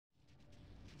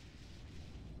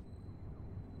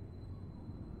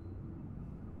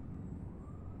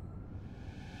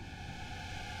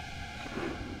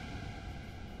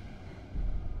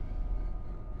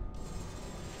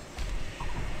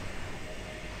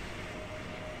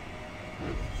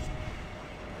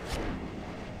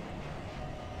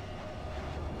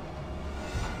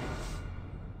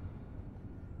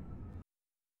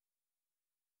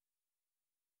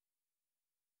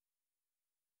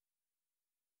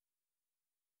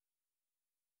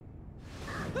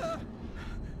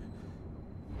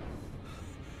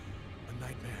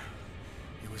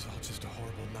was all just a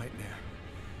horrible nightmare.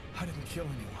 I didn't kill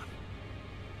anyone.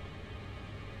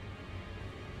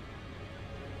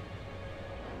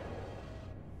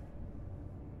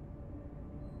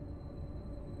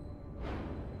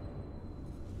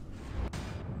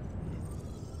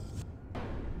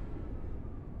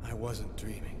 I wasn't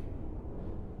dreaming.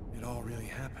 It all really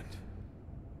happened.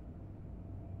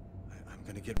 I'm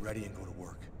gonna get ready and go to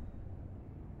work.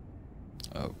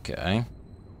 Okay.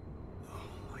 Oh,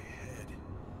 my head.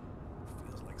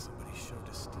 Feels like somebody shoved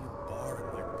a steel bar in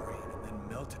my brain and then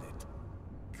melted it.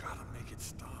 Gotta make it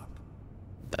stop.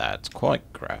 That's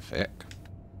quite graphic.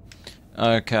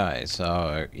 Okay,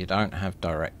 so you don't have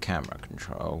direct camera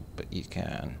control, but you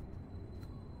can.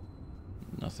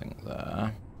 Nothing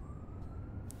there.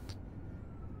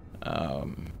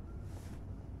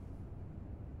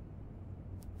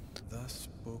 Thus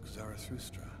spoke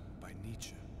Zarathustra by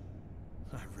Nietzsche.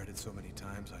 I've read it so many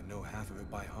times I know half of it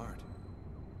by heart.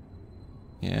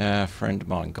 Yeah, a friend of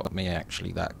mine got me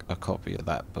actually a copy of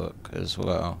that book as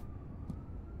well.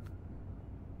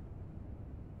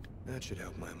 That should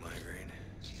help my migraine.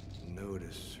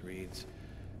 Notice reads,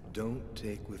 "Don't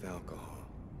take with alcohol."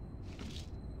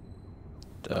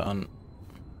 Done.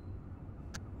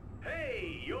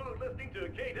 Hey, you're listening to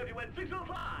KWN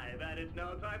 605, and it's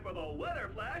now time for the weather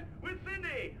flash with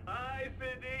Cindy. Hi,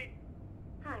 Cindy.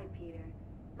 Hi, Peter.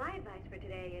 My advice for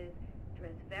today is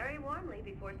dress very warmly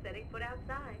before setting foot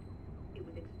outside. It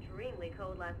was extremely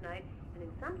cold last night, and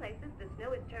in some places the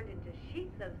snow has turned into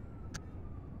sheets of...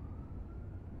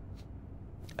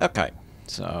 Okay,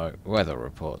 so weather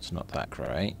report's not that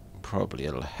great. Probably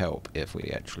it'll help if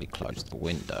we actually close the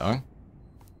window.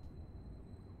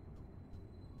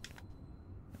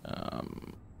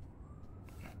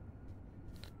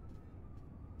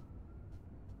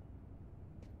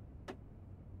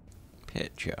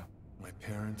 Picture. My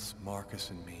parents, Marcus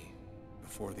and me,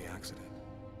 before the accident.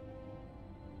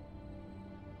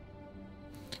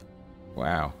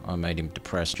 Wow, I made him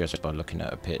depressed just by looking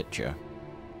at a picture.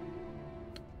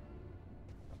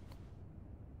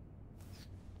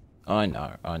 I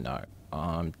know.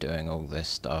 I'm doing all this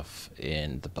stuff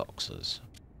in the boxes.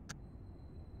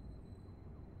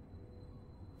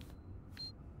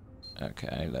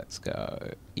 Okay, let's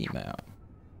go email.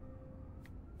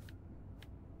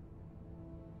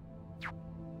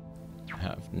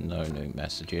 Have no new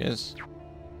messages.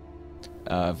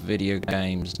 Video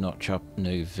games notch up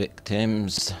new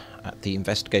victims. The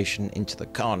investigation into the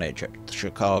carnage at the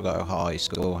Chicago High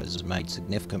School has made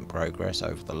significant progress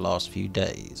over the last few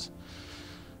days.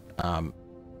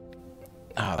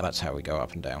 That's how we go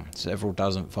up and down. Several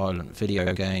dozen violent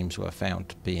video games were found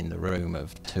to be in the room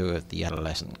of two of the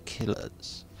adolescent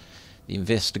killers. The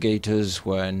investigators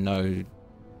are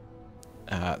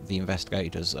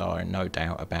in no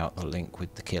doubt about the link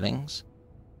with the killings.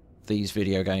 These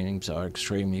video games are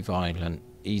extremely violent,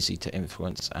 easy to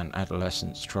influence, and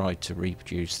adolescents try to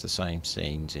reproduce the same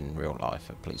scenes in real life,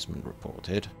 a policeman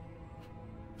reported.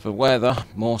 For weather,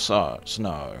 more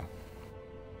snow.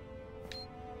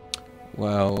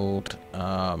 World,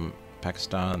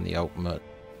 Pakistan, the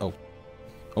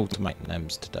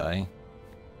ultimatums today.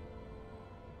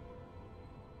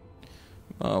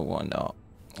 Well, why not?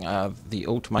 The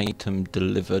ultimatum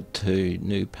delivered to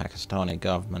new Pakistani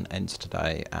government ends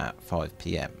today at 5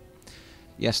 PM.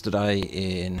 Yesterday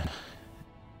in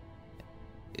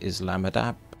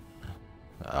Islamabad,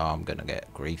 I'm going to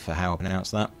get grief for how I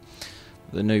pronounce that,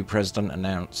 the new president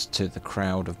announced to the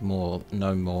crowd of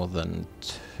no more than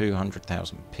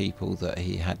 200,000 people that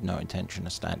he had no intention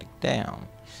of standing down.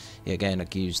 He again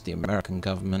accused the American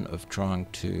government of trying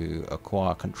to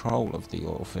acquire control of the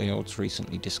oil fields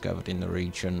recently discovered in the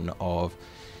region of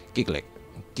Gilgit,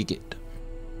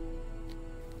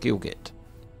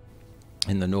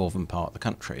 in the northern part of the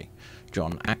country.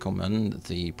 John Ackerman,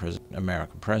 the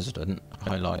American president,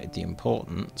 highlighted the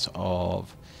importance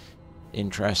of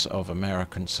interests of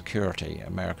American security.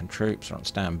 American troops are on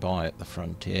standby at the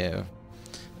frontier,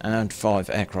 and 5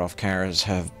 aircraft carriers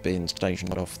have been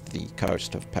stationed off the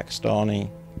coast of Pakistan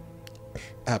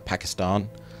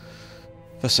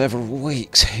for several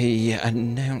weeks. He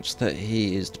announced that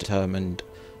he is determined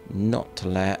not to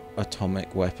let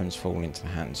atomic weapons fall into the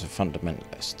hands of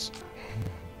fundamentalists.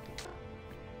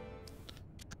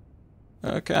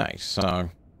 Okay, so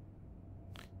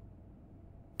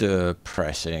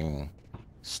depressing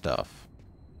stuff.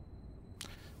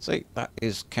 See, that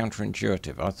is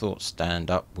counterintuitive. I thought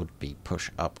stand up would be push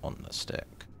up on the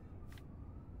stick.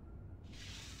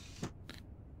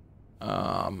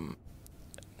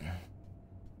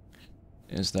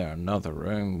 Is there another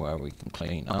room where we can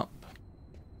clean up?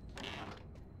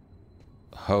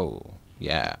 Oh,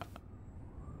 yeah.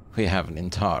 We have an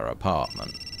entire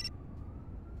apartment.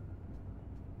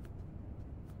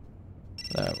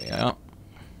 There we are.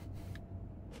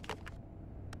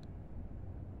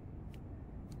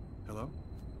 Hello?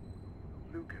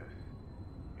 Lucas,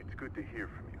 it's good to hear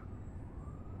from you.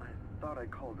 I thought I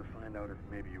called to find out if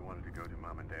maybe you wanted to go to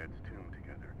Mom and Dad's tomb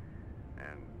together.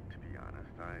 And to be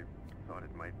honest, I thought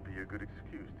it might be a good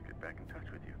excuse to get back in touch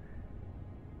with you.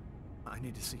 I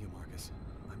need to see you, Marcus.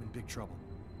 I'm in big trouble.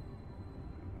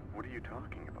 What are you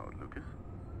talking about, Lucas?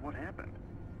 What happened?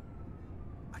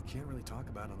 I can't really talk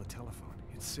about it on the telephone.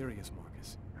 It's serious,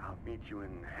 Marcus. I'll meet you in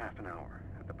half an hour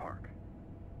at the park.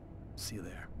 See you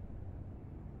there.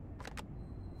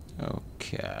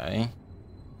 Okay.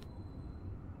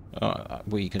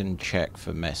 We can check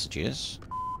for messages.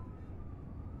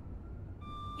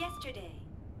 Yesterday,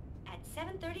 at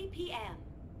 7:30 p.m.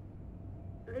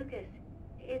 Lucas,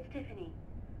 it's Tiffany.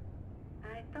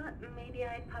 I thought maybe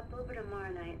I'd pop over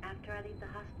tomorrow night after I leave the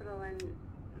hospital and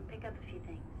pick up a few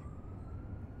things.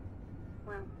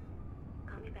 Well,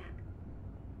 call me back.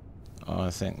 I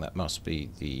think that must be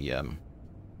the,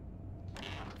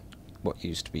 what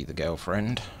used to be the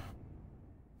girlfriend.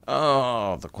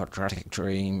 Oh, the Quantic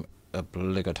Dream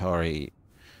obligatory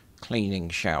cleaning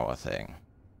shower thing.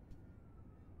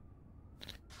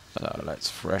 So let's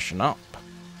freshen up.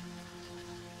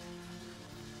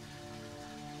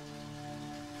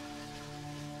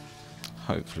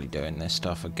 Hopefully doing this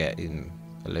stuff will get him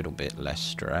a little bit less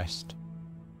stressed.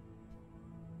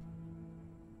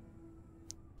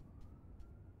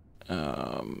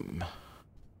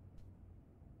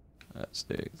 Let's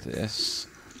do this.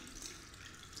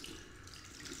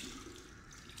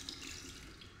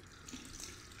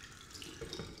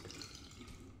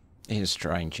 It is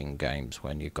strange in games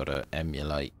when you've got to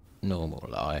emulate normal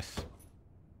life.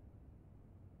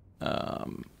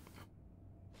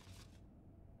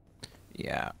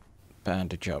 Yeah,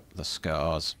 bandage up the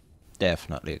scars.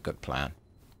 Definitely a good plan.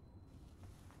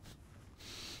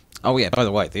 Oh yeah, by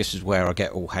the way, this is where I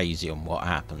get all hazy on what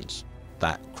happens.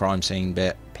 That crime scene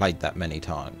bit, played that many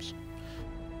times.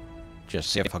 Just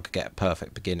see if I could get a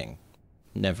perfect beginning.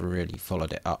 Never really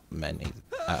followed it up many.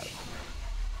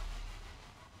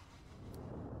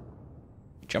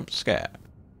 Jump scare.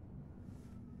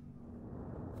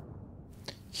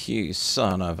 You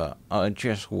son of a... I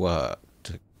just worked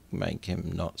to make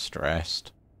him not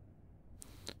stressed.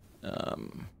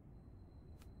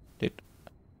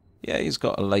 Yeah, he's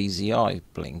got a lazy eye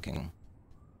blinking.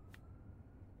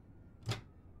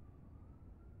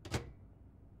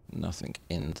 Nothing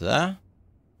in there.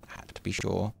 Had to be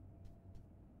sure.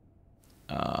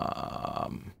 Oh,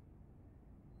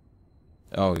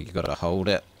 you gotta hold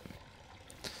it.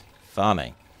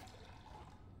 Funny.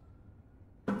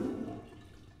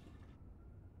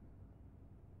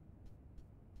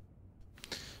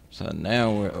 So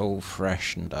now we're all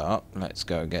freshened up. Let's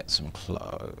go get some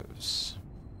clothes.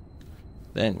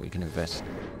 Then we can invest.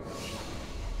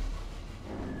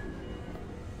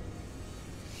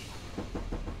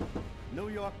 New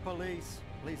York police,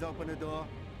 please open the door.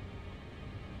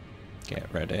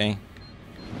 Get ready.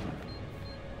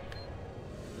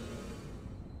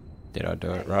 Did I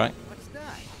do it right? What's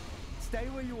that? Stay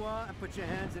where you are and put your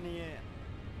hands in the air.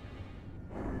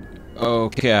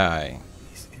 Okay.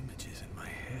 These images in my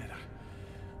head.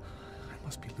 I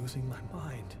must be losing my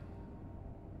mind.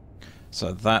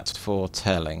 So that's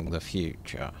foretelling the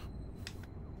future.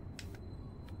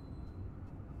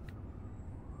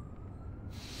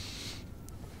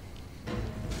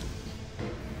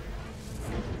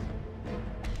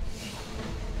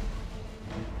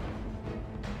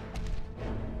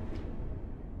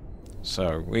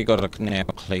 So we gotta now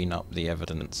clean up the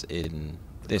evidence in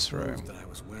this room. That I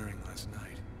was wearing last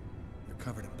night. They're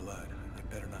covered in blood. I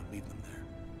better not leave them there.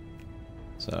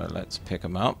 So let's pick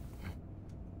them up.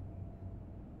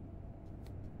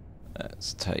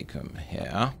 Let's take them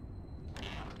here.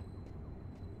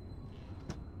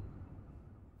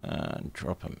 And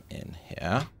drop them in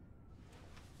here.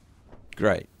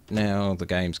 Great. Now the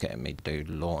game's getting me to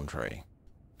do laundry.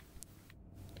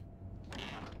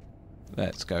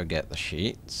 Let's go get the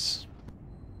sheets.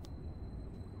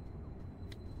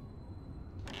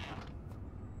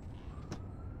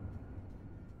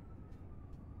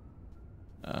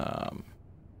 The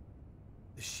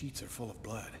sheets are full of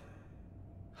blood.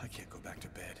 I can't go back to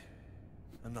bed.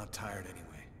 I'm not tired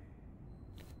anyway.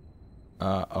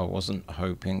 I wasn't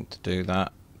hoping to do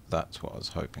that. That's what I was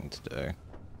hoping to do.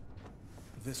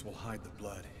 This will hide the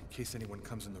blood in case anyone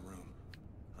comes in the room.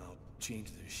 I'll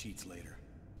change the sheets later.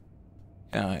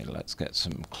 Okay, let's get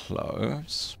some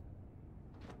clothes.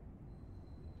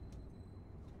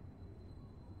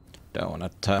 Don't want to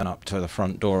turn up to the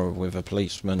front door with a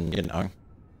policeman, you know,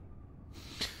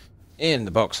 in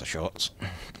the boxer shorts.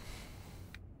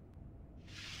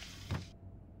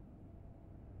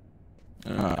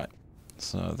 Alright,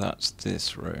 so that's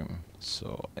this room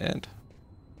sorted.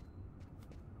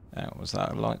 Was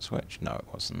that a light switch? No, it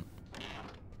wasn't.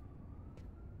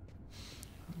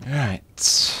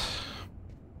 Alright.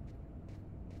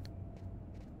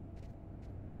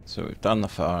 So we've done the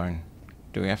phone.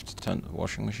 Do we have to turn the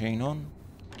washing machine on?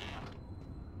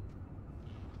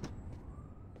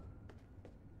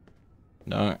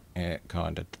 No, it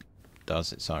kind of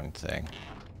does its own thing.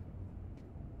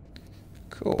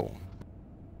 Cool.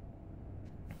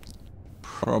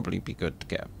 Probably be good to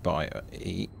get a bite to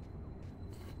eat.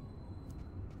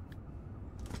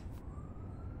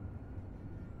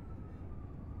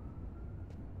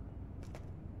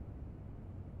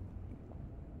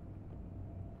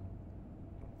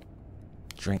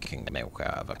 Drinking milk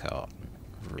out of a carton,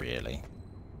 really?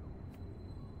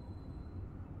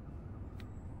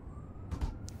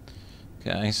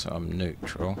 Okay, so I'm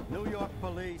neutral. New York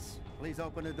police, please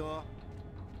open the door.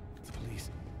 The police.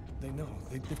 They know.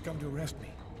 They've come to arrest me.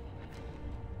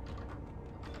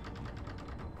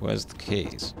 Where's the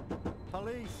keys?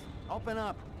 Police, open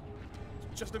up.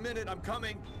 Just a minute, I'm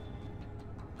coming.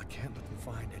 I can't let them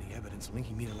find any evidence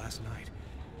linking me to last night.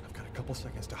 I've got a couple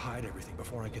seconds to hide everything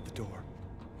before I get the door.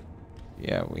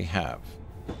 Yeah, we have.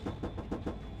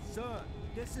 Sir,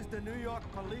 this is the New York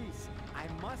police. I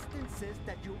must insist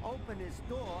that you open this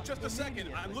door. Just a second,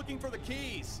 immediately. I'm looking for the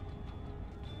keys.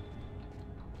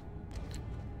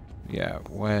 Yeah,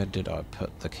 where did I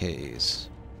put the keys?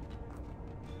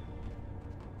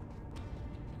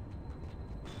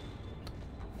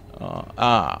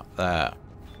 There.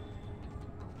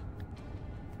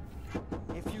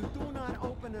 If you do not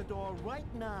open the door right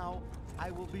now, I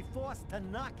will be forced to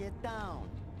knock it down.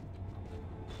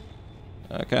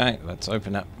 Okay, let's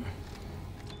open it.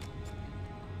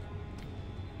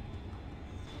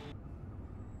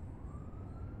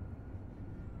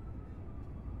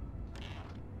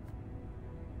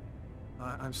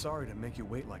 I'm sorry to make you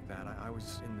wait like that. I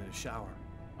was in the shower.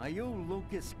 Are you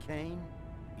Lucas Kane?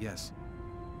 Yes.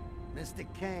 Mr.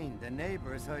 Kane, the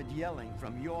neighbors heard yelling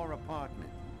from your apartment.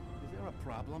 Is there a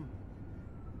problem?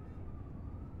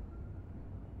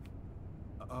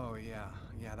 Oh, yeah.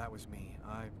 Yeah, that was me.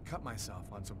 I cut myself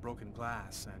on some broken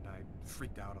glass, and I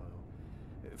freaked out a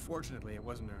little. Fortunately, it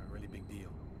wasn't a really big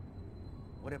deal.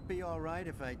 Would it be all right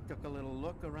if I took a little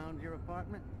look around your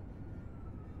apartment?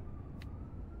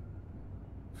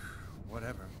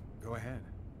 Whatever. Go ahead.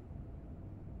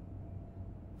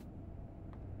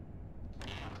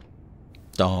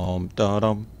 Dum da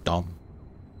dum dum.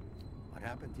 What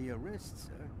happened to your wrist,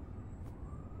 sir?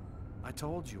 I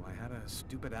told you I had a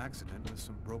stupid accident with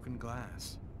some broken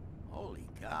glass. Holy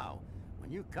cow.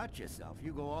 When you cut yourself,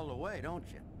 you go all the way, don't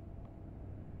you?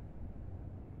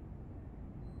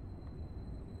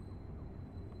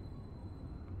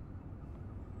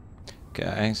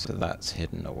 Okay, so that's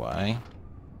hidden away.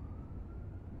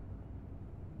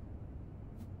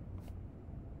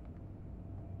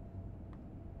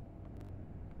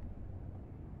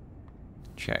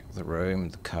 Check the room,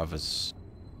 the covers,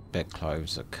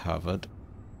 bedclothes are covered.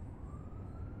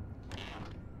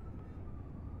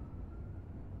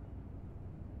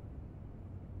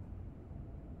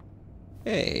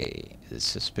 Hey, the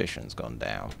suspicion's gone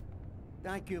down.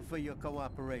 Thank you for your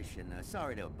cooperation.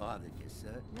 Sorry to have bothered you,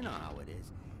 sir. You know how it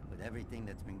is. With everything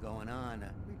that's been going on,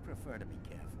 we prefer to be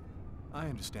careful. I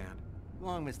understand. Go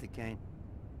on, Mr. Kane.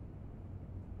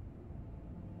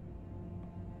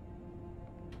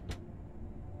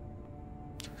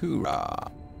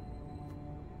 Hoorah!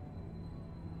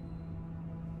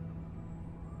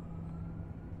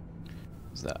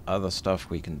 Is there other stuff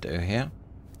we can do here?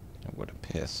 It would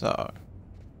appear so.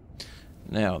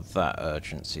 Now that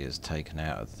urgency is taken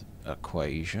out of the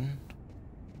equation.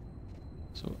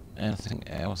 So anything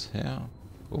else here?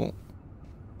 Oh.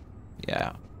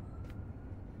 Yeah.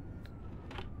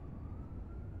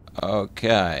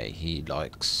 Okay, he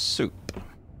likes soup.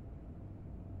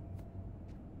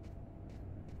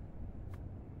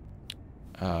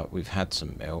 We've had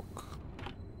some milk.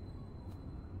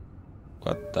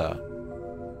 What the?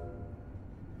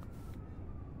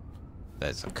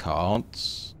 There's the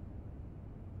cards.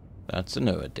 That's a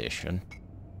new addition.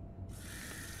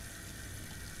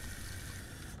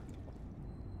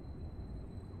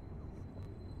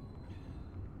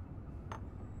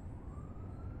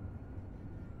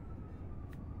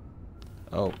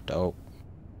 Oh, dope.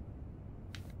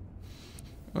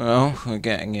 Well, we're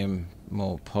getting him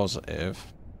more positive.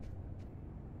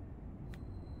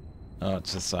 Oh,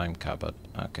 it's the same cupboard.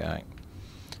 Okay.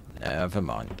 Never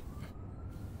mind.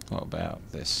 What about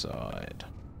this side?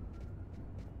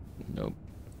 Nope.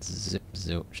 Zip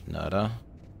zilch nada.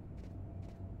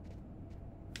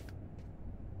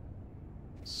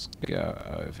 Let's go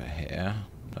over here.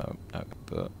 Nope, no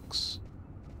books.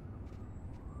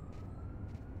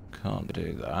 Can't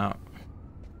do that.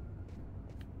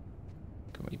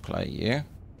 Can we play you?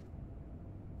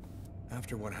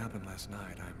 After what happened last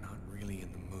night, I'm not really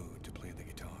in the mood to play the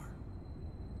guitar.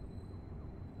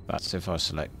 That's if I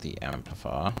select the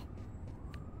amplifier.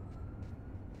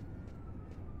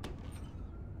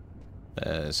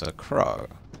 There's a crow.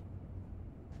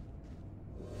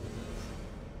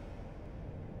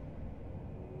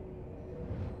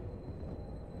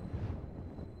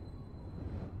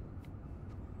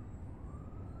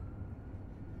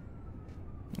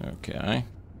 Okay.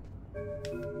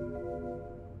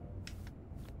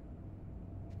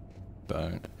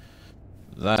 Bone.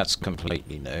 That's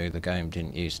completely new. The game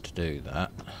didn't used to do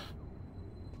that.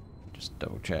 Just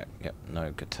double check. Yep,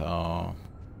 no guitar.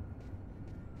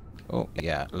 Oh,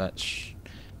 yeah, let's...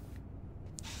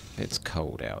 It's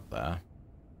cold out there.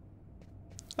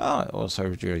 Oh, it also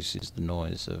reduces the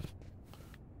noise of...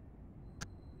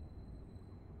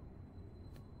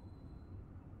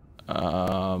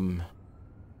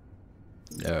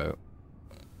 No.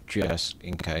 Just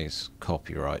in case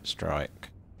copyright strike.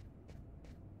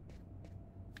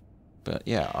 But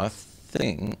yeah, I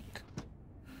think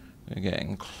we're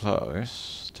getting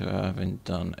close to having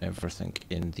done everything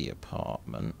in the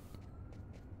apartment.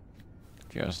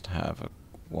 Just have a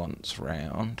once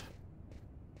round.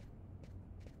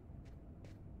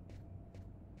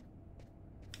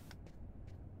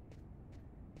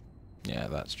 Yeah,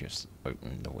 that's just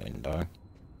opening the window.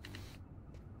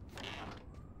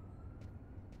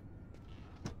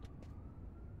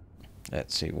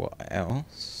 Let's see what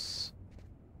else.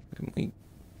 Can we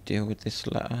deal with this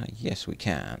letter? Yes, we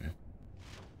can.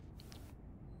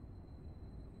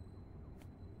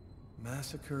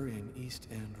 Massacre in East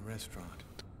End restaurant.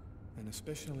 An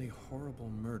especially horrible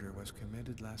murder was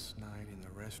committed last night in the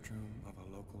restroom of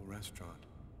a local restaurant.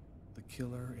 The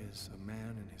killer is a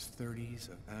man in his 30s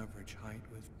of average height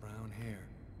with brown hair.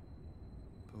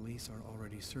 Police are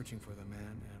already searching for the man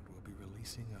and will be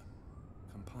releasing a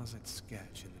composite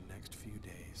sketch in the next few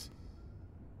days.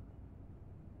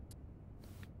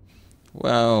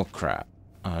 Well, crap.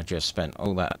 I just spent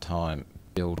all that time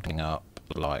building up,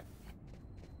 like,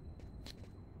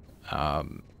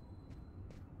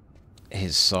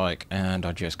 his psych, and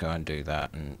I just go and do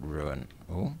that and ruin...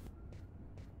 Oh.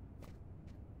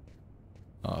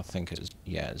 I think it's...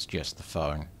 Yeah, it's just the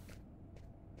phone.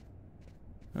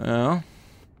 Well...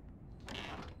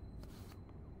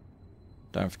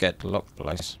 Don't forget to lock the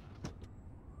place.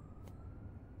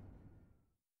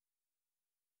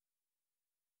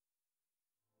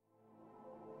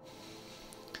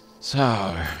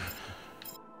 So...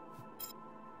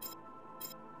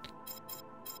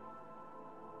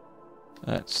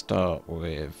 Let's start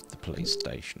with the police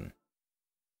station.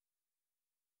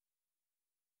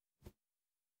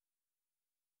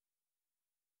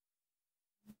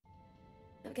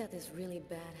 I've got this really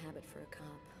bad habit for a cop.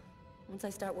 Once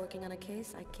I start working on a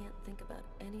case, I can't think about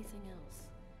anything else.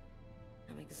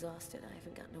 I'm exhausted. I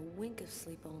haven't gotten a wink of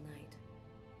sleep all night.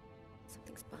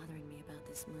 Something's bothering me about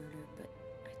this murder, but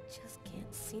I just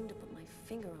can't seem to put my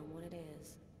finger on what it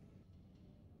is.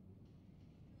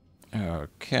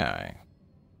 Okay.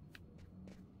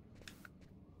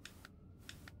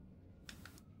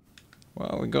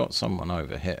 Well, we got someone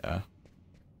over here.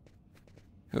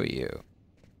 Who are you?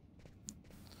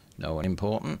 No one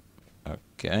important?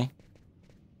 Okay.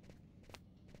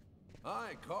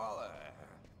 Hi, Carla.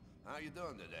 How you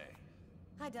doing today?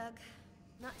 Hi, Doug.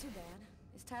 Not too bad.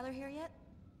 Is Tyler here yet?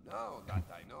 No, that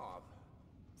I know of.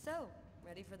 So,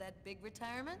 ready for that big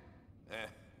retirement?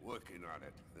 Working on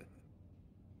it.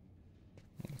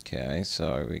 Okay,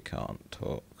 so we can't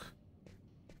talk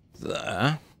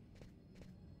there.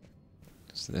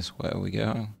 Is this where we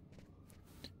go?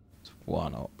 It's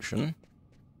one option.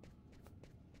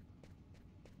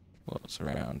 What's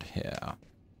around here?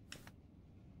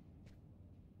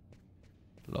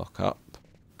 Lock up,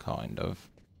 kind of.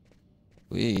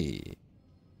 Whee!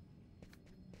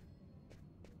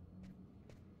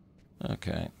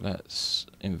 Okay, let's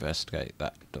investigate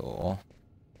that door.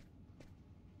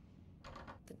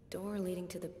 The door leading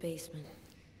to the basement.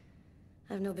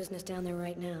 I have no business down there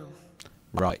right now.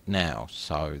 Right now,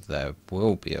 so there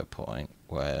will be a point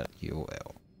where you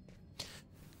will.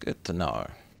 Good to know.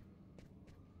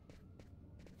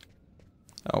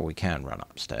 Oh, we can run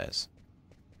upstairs.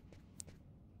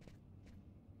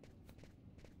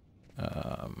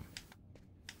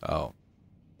 Oh.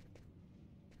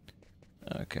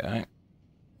 Okay.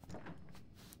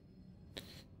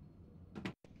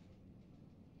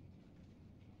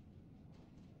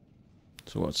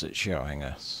 So what's it showing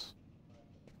us?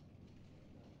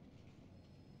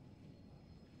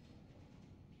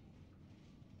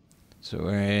 So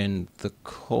we're in the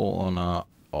corner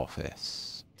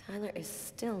office. Tyler is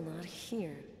still not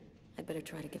here. I'd better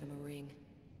try to give him a ring.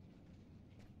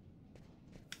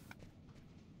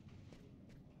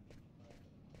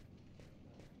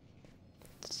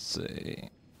 Let's see.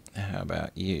 How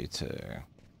about you two?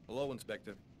 Hello,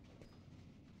 Inspector.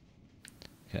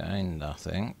 Okay,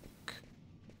 nothing.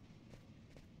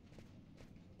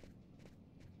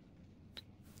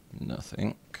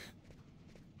 Nothing.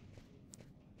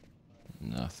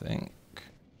 Nothing.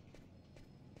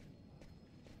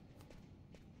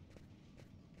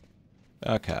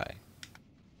 Okay.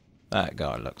 That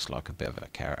guy looks like a bit of a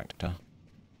character.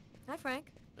 Hi,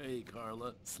 Frank. Hey,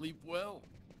 Carla. Sleep well?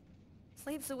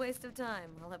 Sleep's a waste of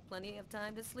time. I'll have plenty of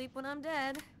time to sleep when I'm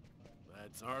dead.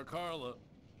 That's our Carla.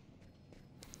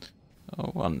 I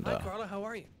wonder. Hi, Carla. How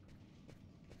are you?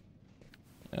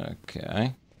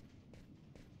 Okay.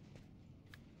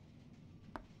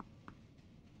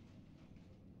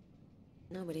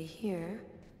 Nobody here.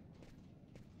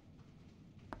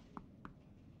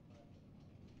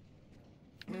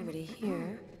 Nobody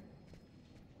here.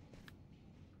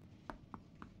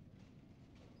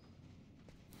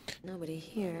 Nobody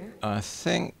here. I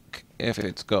think if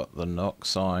it's got the knock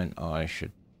sign, I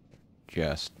should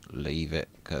just leave it,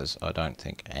 because I don't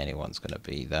think anyone's going to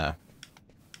be there.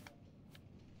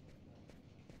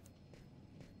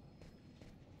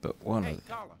 But one Hey, of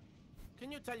Carla.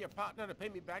 Can you tell your partner to pay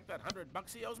me back that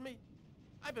 $100 he owes me?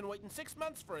 I've been waiting 6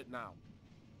 months for it now.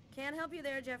 Can't help you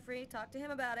there, Jeffrey. Talk to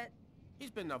him about it. He's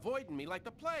been avoiding me like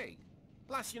the plague.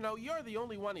 Plus, you know, you're the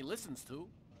only one he listens to.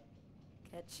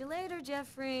 Catch you later,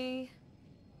 Jeffrey.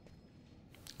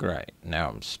 Great, now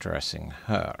I'm stressing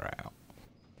her out.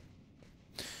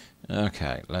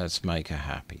 Okay, let's make her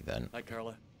happy then. Hi,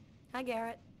 Carla. Hi,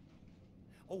 Garrett.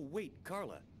 Oh, wait,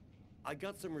 Carla. I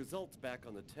got some results back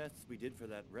on the tests we did for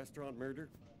that restaurant murder.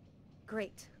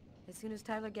 Great. As soon as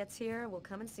Tyler gets here, we'll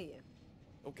come and see you.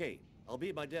 Okay, I'll be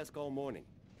at my desk all morning.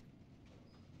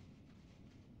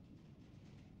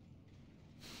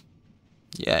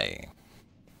 Yay.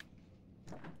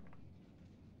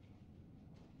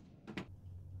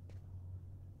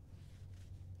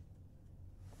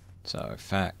 So,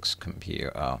 fax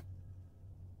computer.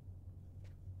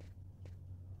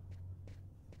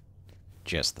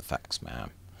 Just the fax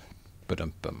man.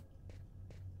 Ba-dum-bum.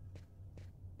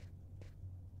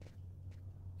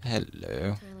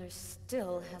 Hello. Tyler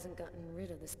still hasn't gotten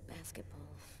rid of this basketball.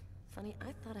 Funny,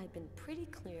 I thought I'd been pretty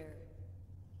clear.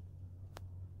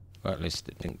 Well, at least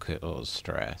it didn't cause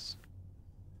stress.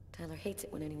 Tyler hates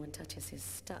it when anyone touches his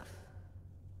stuff.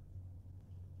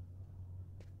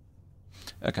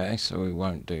 Okay, so we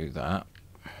won't do that.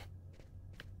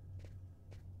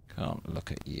 Can't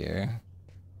look at you.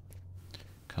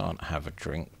 Can't have a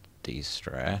drink,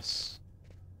 de-stress.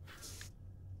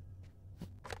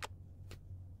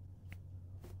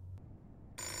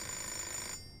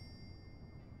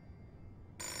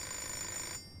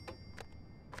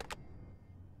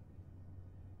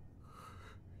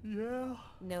 Yeah?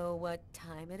 Know what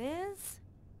time it is?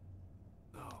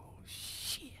 Oh,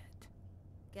 shit.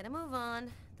 Get a move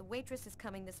on. The waitress is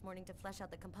coming this morning to flesh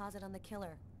out the composite on the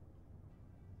killer.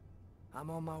 I'm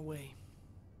on my way.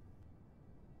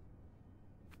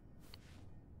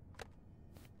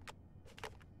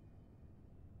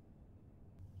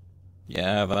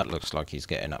 Yeah, that looks like he's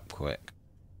getting up quick.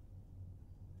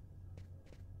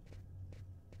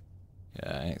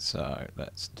 Okay, so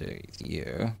let's do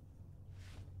you.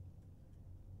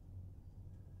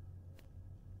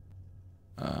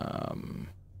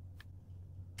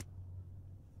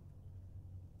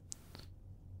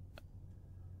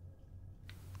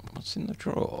 What's in the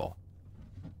drawer?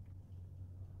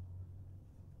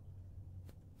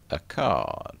 A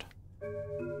card.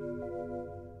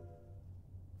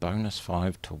 Bonus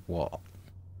 5 to what?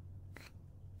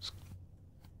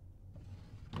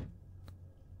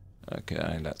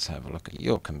 Okay, let's have a look at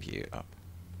your computer.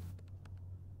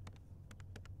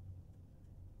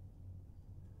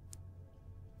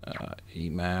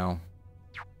 Email.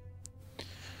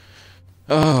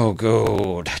 Oh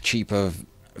god, cheaper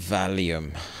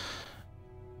Valium.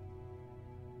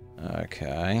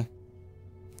 Okay.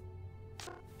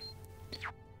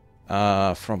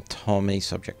 From Tommy,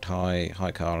 subject hi.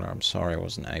 Hi Carla, I'm sorry I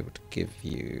wasn't able to give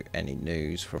you any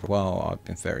news for a while. I've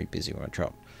been very busy with my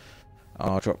job.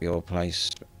 I'll drop your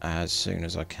place as soon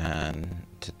as I can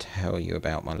to tell you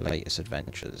about my latest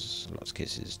adventures. Lots of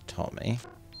kisses, Tommy.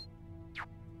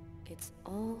 It's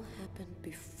all happened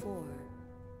before.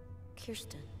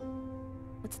 Kirsten.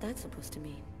 What's that supposed to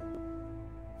mean?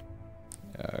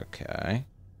 Okay.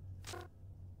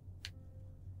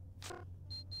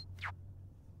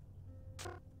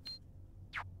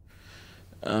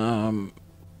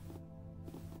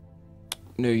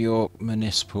 New York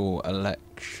municipal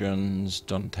elections,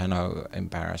 Donatello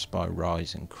embarrassed by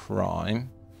rising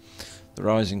crime. The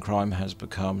rising crime has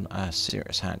become a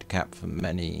serious handicap for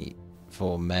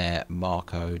Mayor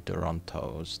Marco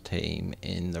Duranto's team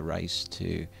in the race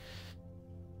to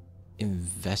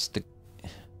investiture.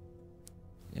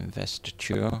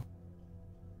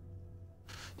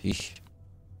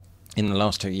 In the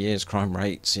last 2 years, crime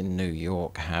rates in New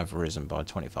York have risen by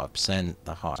 25%,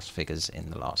 the highest figures in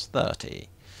the last 30.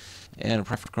 In a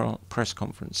press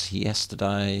conference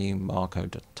yesterday, Marco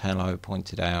Donatello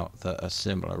pointed out that a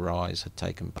similar rise had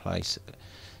taken place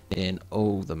in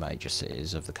all the major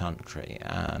cities of the country,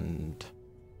 and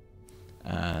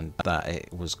that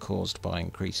it was caused by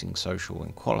increasing social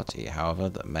inequality. However,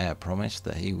 the mayor promised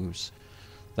that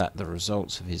the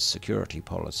results of his security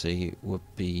policy would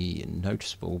be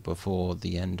noticeable before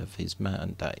the end of his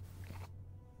mandate.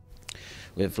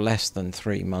 With less than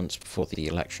 3 months before the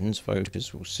elections,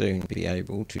 voters will soon be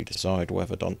able to decide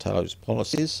whether Donatello's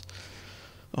policies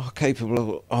are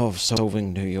capable of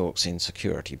solving New York's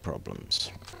insecurity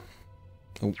problems.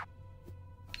 Ooh.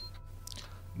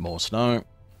 More snow,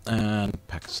 and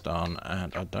Pakistan,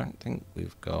 and I don't think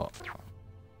we've got...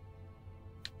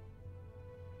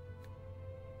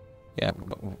 Yeah,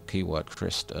 keyword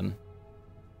Kristen.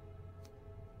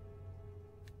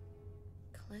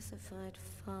 Classified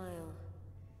file.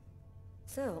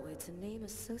 So, it's a name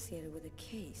associated with a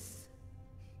case.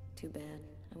 Too bad.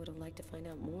 I would have liked to find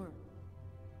out more.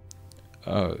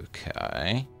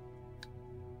 Okay.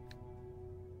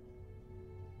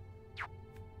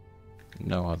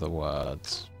 No other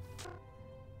words.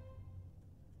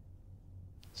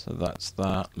 So that's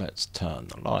that. Let's turn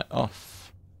the light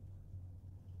off.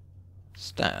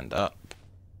 Stand up.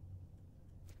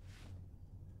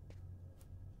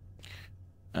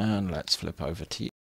 And let's flip over to